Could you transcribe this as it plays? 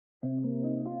Yo,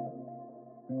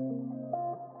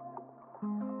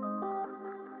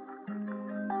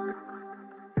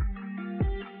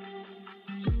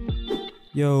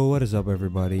 what is up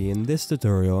everybody? In this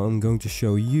tutorial I'm going to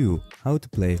show you how to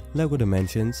play LEGO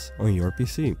Dimensions on your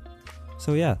PC.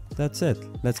 So yeah, that's it.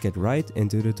 Let's get right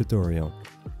into the tutorial.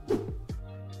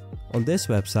 On this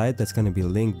website that's going to be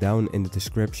linked down in the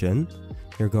description,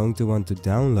 you're going to want to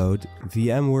download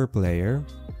VMware Player,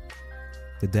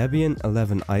 the Debian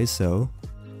 11 ISO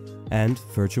and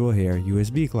Virtual Hair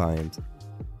USB client.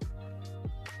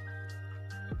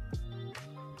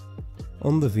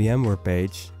 On the VMware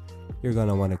page, you're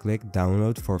gonna want to click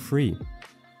download for free.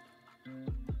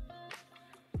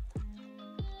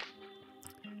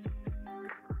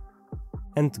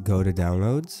 And go to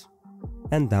downloads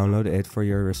and download it for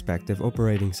your respective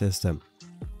operating system.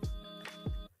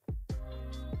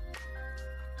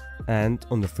 And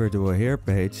on the Virtual Hair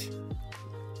page,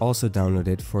 also download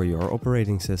it for your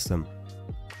operating system.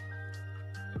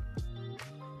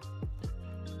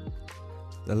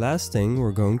 The last thing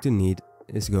we're going to need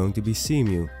is going to be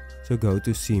CMU. So go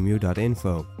to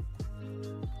cmu.info.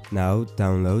 Now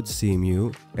download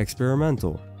CMU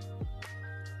Experimental.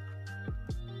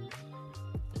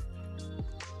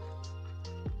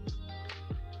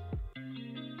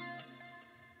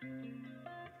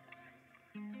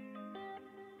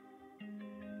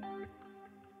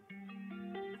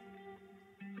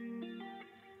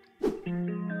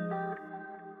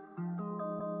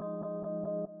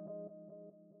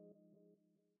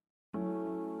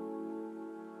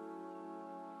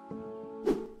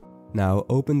 Now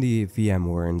open the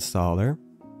VMware installer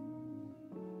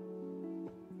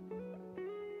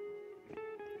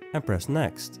and press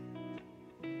next.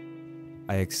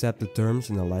 I accept the terms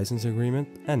in the license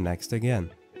agreement and next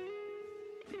again.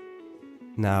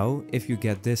 Now if you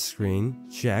get this screen,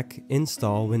 check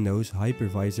Install Windows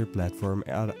Hypervisor Platform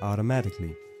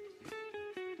automatically.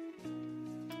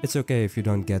 It's okay if you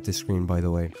don't get this screen, by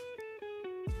the way.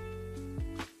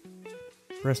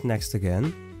 Press next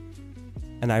again.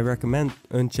 And I recommend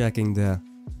unchecking the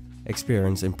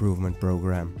Experience Improvement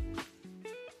program.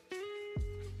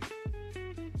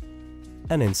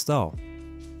 And install.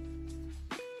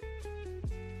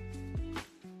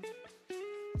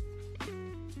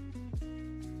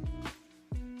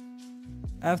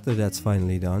 After that's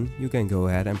finally done, you can go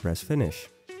ahead and press finish.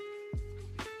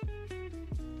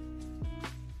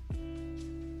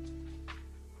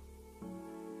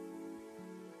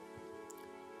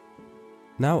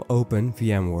 Now open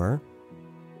VMware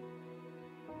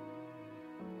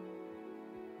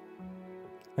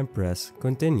and press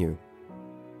continue.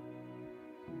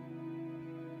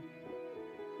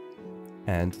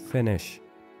 And finish.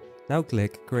 Now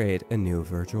click create a new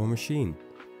virtual machine.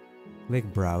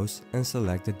 Click browse and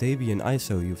select the Debian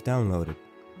ISO you've downloaded.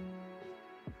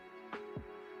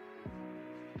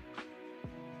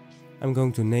 I'm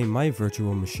going to name my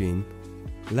virtual machine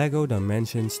LEGO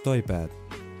Dimensions ToyPad.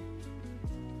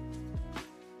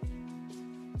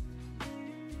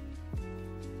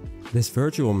 This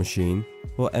virtual machine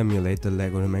will emulate the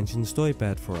LEGO Dimensions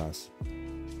ToyPad for us.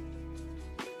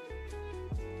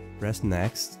 Press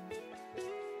next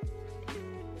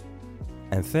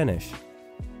and finish.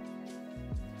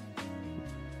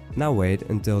 Now wait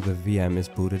until the VM is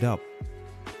booted up.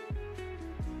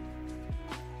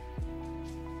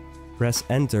 Press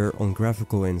enter on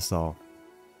graphical install.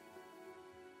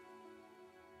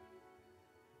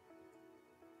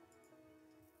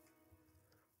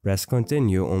 Press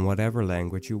continue on whatever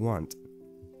language you want.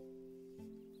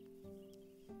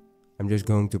 I'm just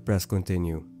going to press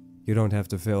continue. You don't have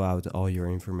to fill out all your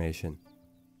information.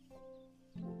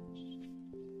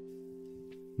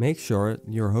 Make sure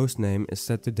your hostname is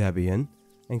set to Debian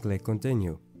and click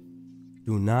continue.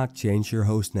 Do not change your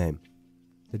hostname.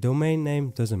 The domain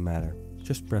name doesn't matter,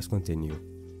 just press continue.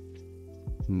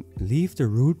 Leave the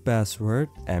root password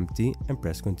empty and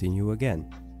press continue again.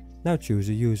 Now choose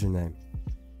a username.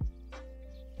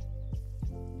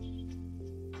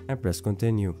 And press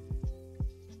continue.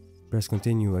 Press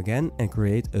continue again and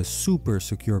create a super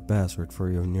secure password for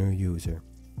your new user.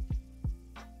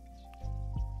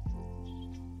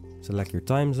 Select your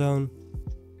time zone.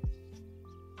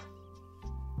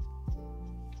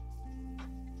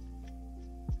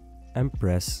 And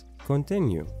press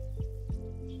continue.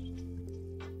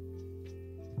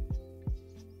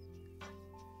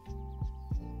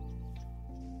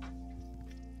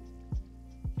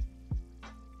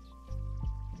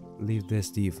 Leave this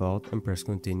default and press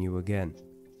continue again.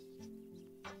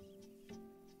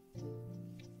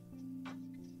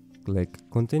 Click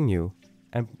continue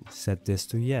and set this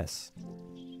to yes.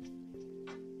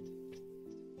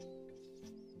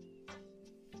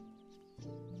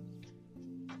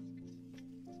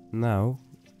 Now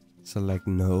select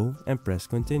no and press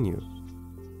continue.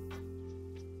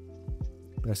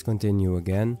 Press continue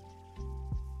again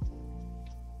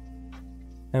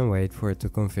and wait for it to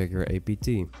configure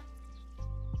APT.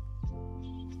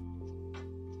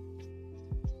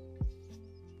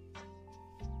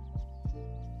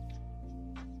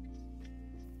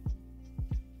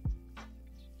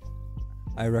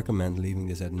 I recommend leaving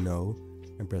this at no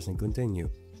and pressing continue.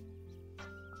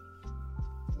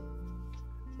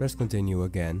 Press continue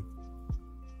again.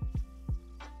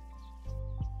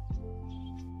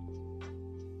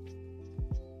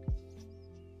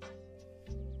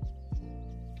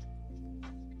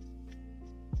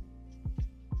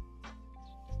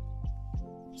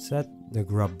 Set the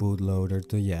grub bootloader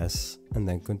to yes and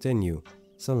then continue.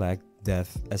 Select dev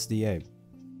SDA.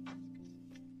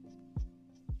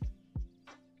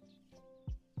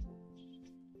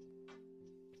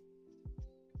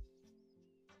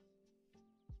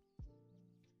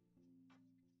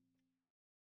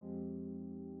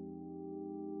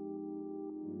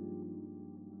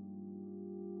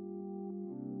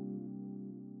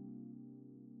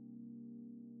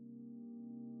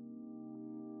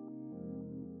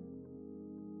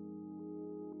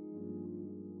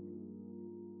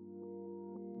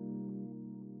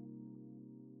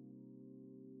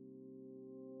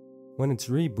 When it's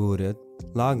rebooted,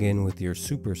 log in with your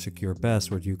super secure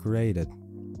password you created.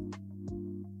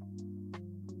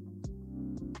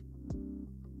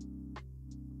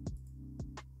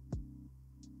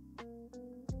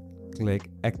 Click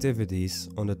Activities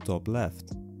on the top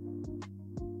left.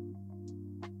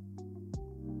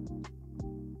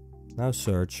 Now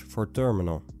search for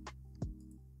Terminal.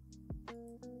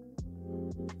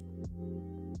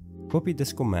 Copy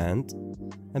this command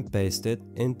and paste it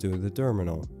into the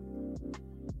terminal.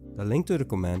 The link to the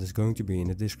command is going to be in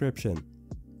the description.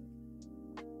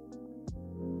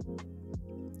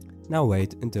 Now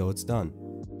wait until it's done.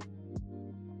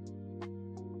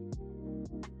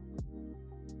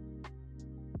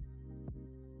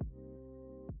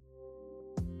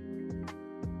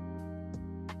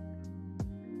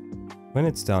 When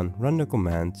it's done, run the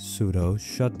command sudo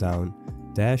shutdown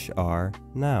 -r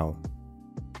now.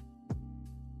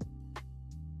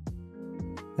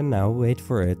 And now wait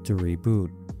for it to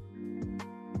reboot.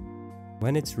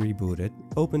 When it's rebooted,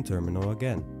 open terminal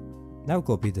again. Now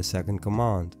copy the second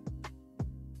command.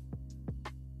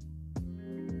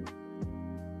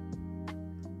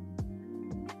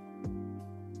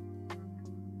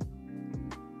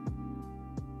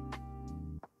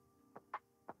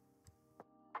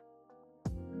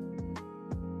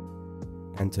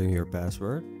 Enter your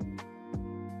password.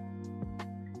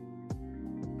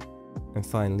 And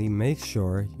finally, make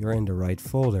sure you're in the right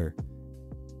folder.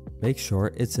 Make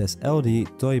sure it says LD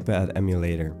ToyPad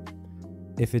emulator.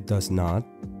 If it does not,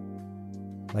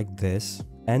 like this,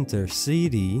 enter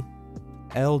CD,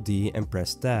 LD and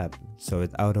press tab so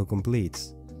it auto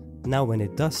completes. Now when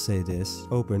it does say this,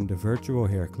 open the virtual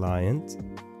here client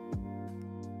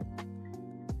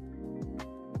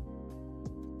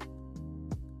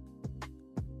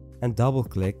and double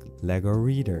click Lego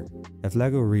Reader. If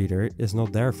Lego Reader is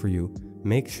not there for you,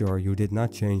 make sure you did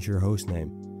not change your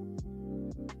hostname.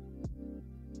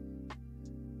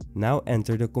 Now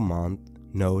enter the command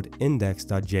node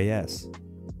index.js.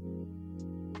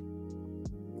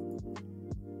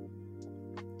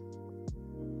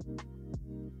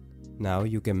 Now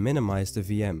you can minimize the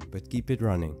VM, but keep it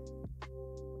running.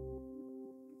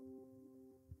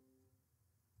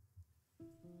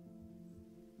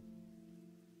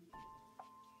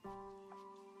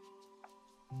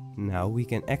 Now we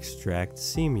can extract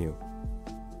CMU.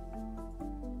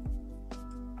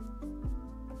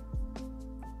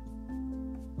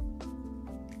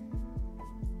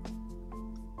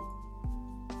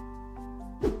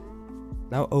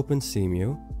 Now open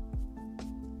CMU,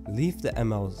 leave the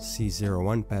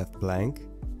MLC01 path blank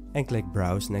and click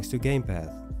Browse next to Game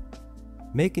Path.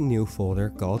 Make a new folder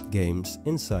called Games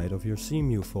inside of your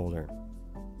CMU folder.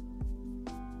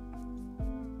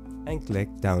 And click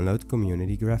Download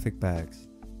Community Graphic Packs.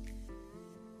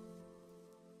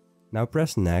 Now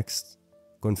press Next,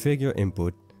 configure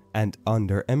input, and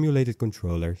under Emulated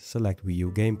Controller select Wii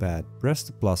U Gamepad. Press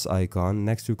the plus icon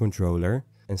next to Controller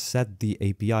and set the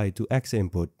API to X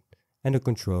input and the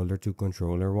controller to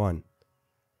controller 1.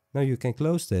 Now you can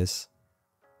close this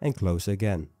and close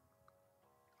again.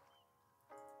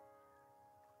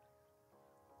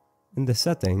 In the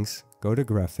settings, go to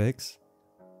Graphics,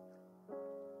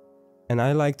 and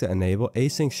I like to enable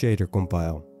Async Shader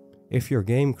Compile. If your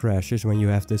game crashes when you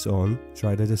have this on,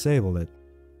 try to disable it.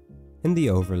 In the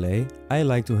overlay, I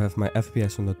like to have my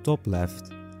FPS on the top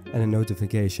left and the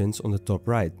notifications on the top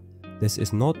right. This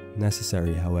is not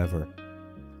necessary, however.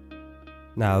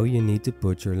 Now you need to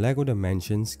put your LEGO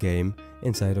Dimensions game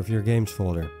inside of your games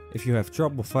folder. If you have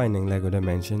trouble finding LEGO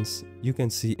Dimensions, you can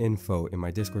see info in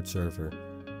my Discord server.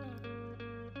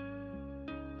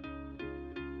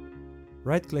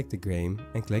 Right click the game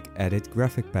and click Edit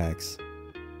Graphic Packs.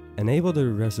 Enable the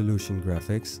resolution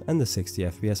graphics and the 60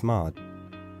 FPS mod.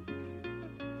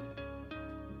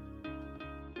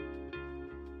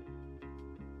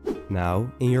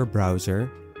 Now in your browser,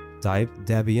 type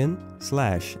Debian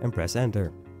 / and press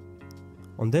enter.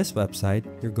 On this website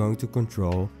you're going to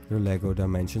control your LEGO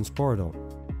Dimensions portal.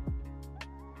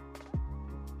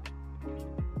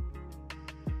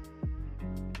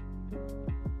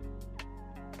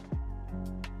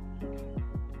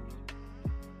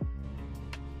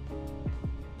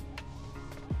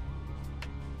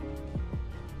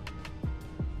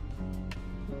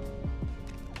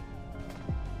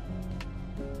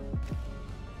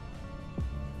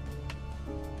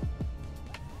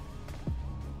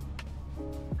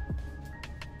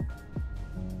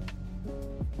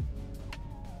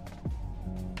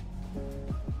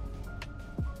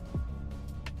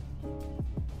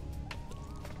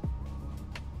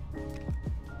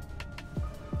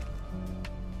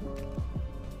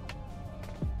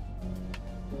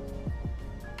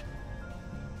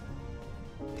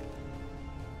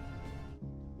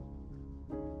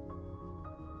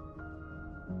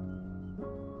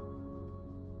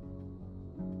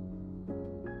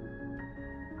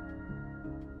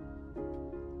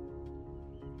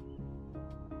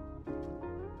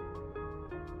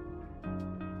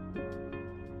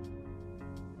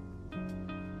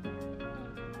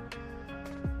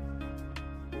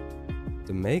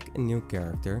 To make a new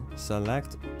character,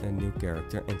 select a new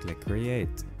character and click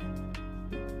Create.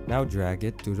 Now drag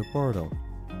it to the portal.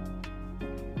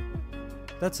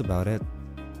 That's about it.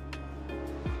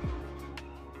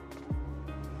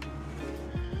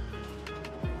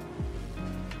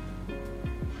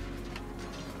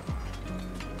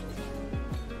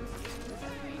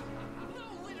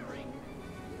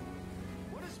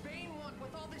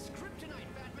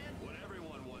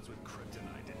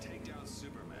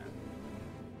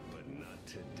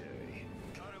 Today.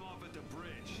 Cut him off at the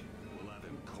bridge. We'll have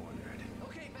him cornered.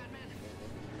 Okay, Batman.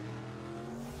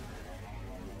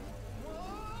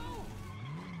 Whoa!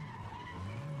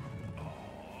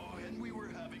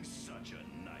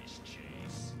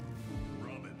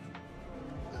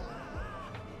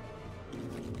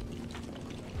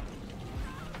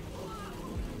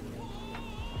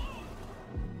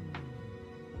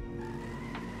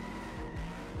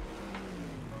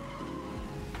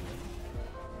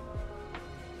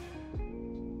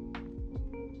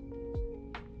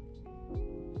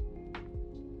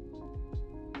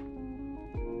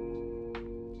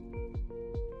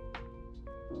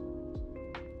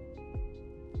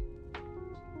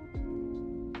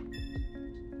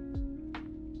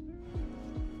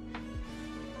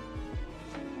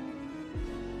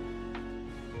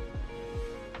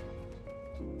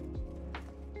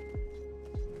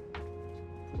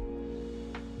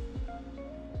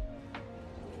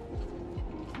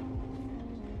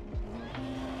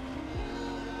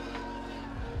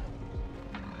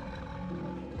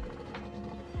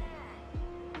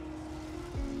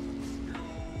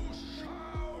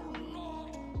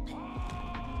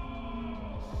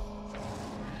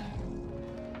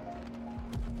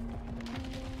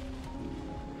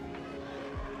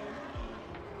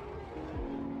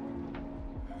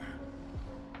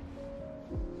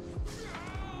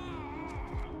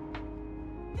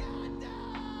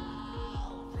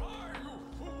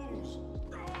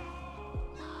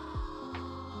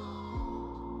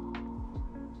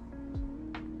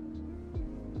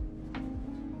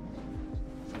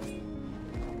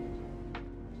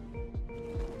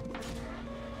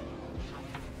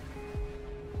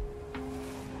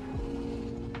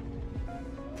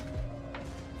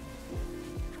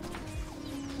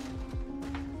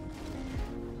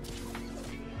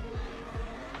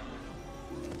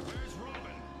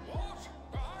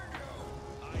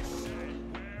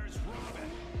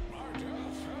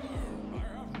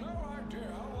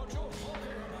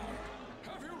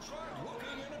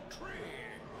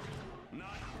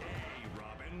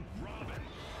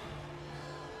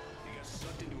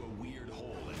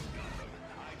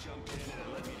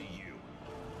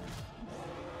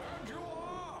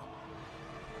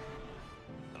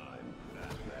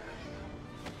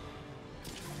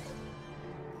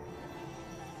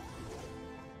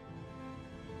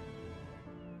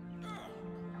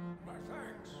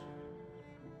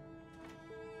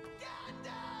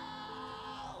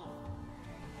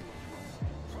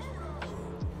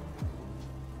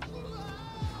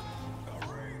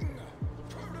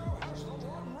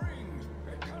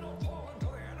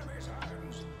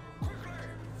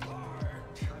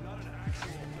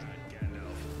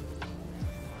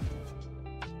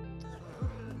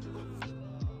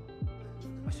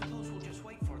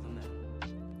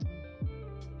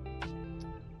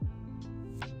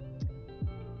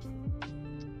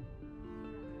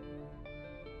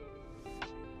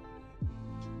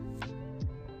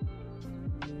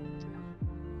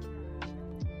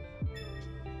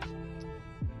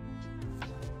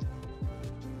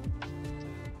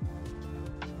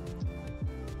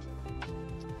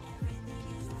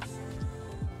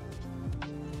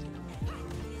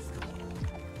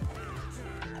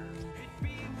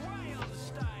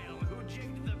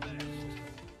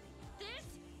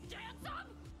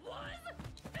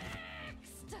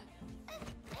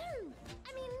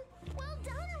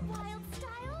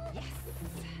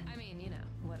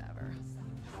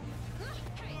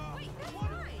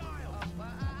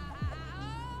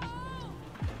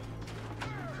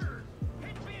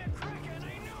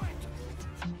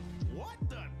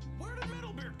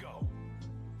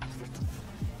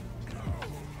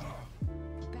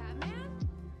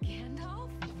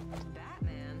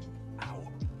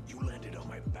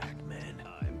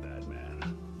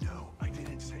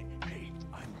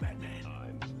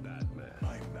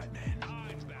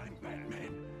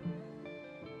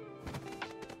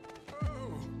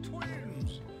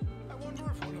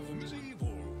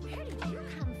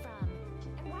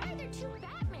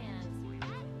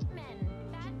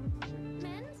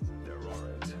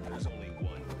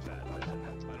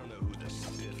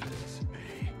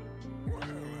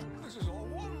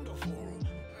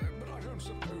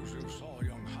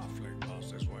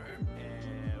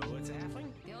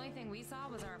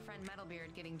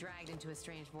 Metalbeard getting dragged into a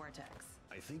strange vortex.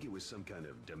 I think it was some kind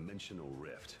of dimensional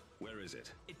rift. Where is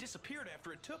it? It disappeared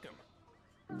after it took him.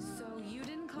 So you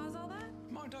didn't cause all that?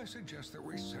 Might I suggest that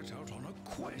we set out on a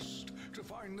quest to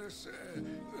find this,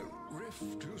 rift,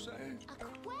 you say? A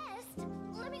quest?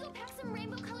 Let me go pack some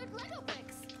rainbow-colored Lego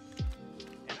bricks.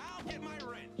 And I'll get my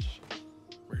wrench.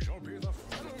 We shall be the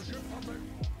Fellowship of the...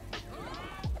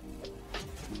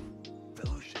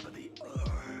 Fellowship of the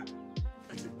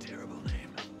That's a terrible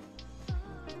name.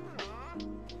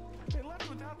 They left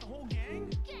without the whole gang?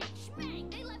 Gang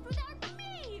schmang, they left without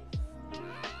me!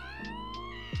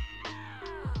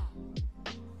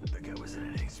 That guy wasn't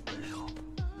anything special.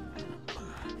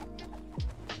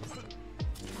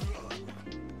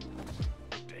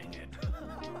 Dang it.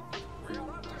 We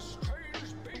are at this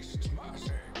strange beast's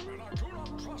mercy, and I do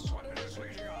not trust what it is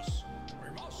leading us. We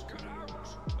must get out.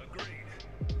 Agreed.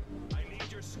 I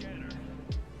need your scanner.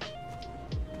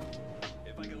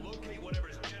 If I can locate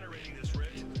whatever's generating this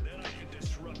rift, then I can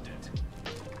disrupt it.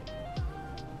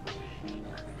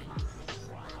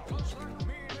 Does that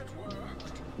mean it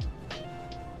worked?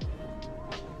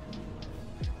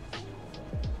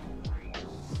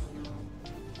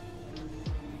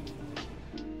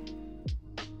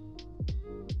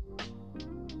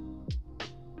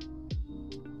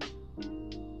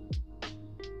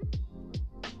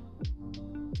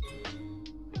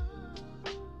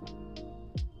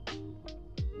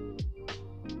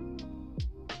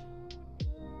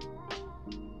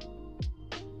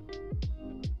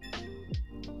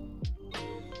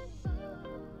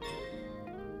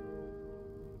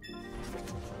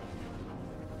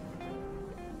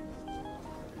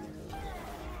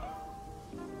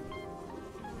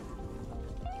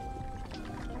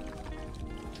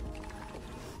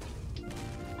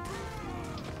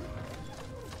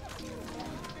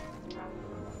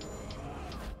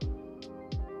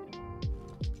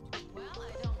 Well,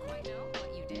 I don't quite know what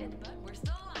you did, but we're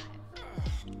still alive.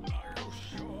 Are you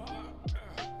sure?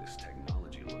 This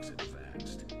technology looks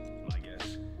advanced. I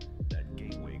guess that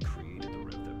gateway created the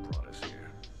rift that brought us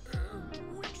here.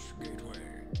 Which gateway?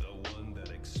 The one that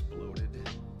exploded.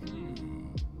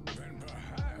 Then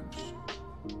perhaps...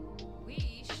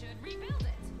 We should rebuild it.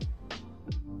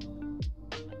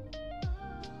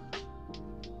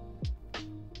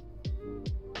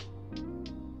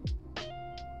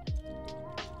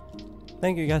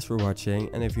 Thank you guys for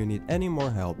watching, and if you need any more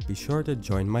help, be sure to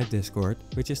join my Discord,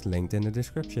 which is linked in the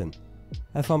description.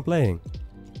 Have fun playing!